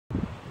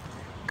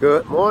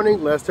Good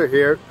morning, Lester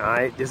here.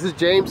 This is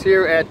James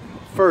here at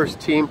First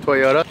Team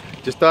Toyota.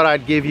 Just thought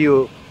I'd give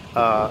you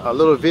a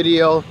little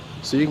video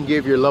so you can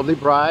give your lovely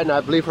bride, and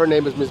I believe her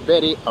name is Miss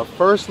Betty, a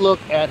first look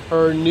at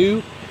her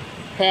new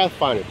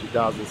Pathfinder,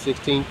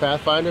 2016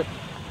 Pathfinder.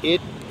 It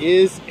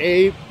is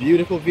a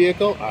beautiful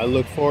vehicle. I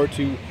look forward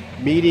to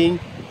meeting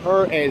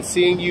her and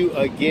seeing you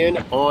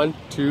again on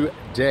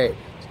today.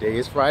 Today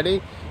is Friday.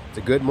 It's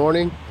a good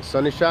morning. The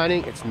sun is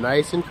shining. It's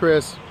nice and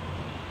crisp.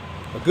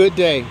 A good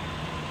day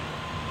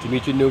to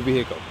meet your new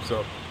vehicle.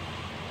 So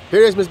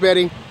here it is, Miss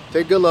Betty.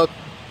 Take a good look.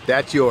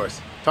 That's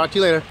yours. Talk to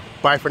you later.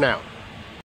 Bye for now.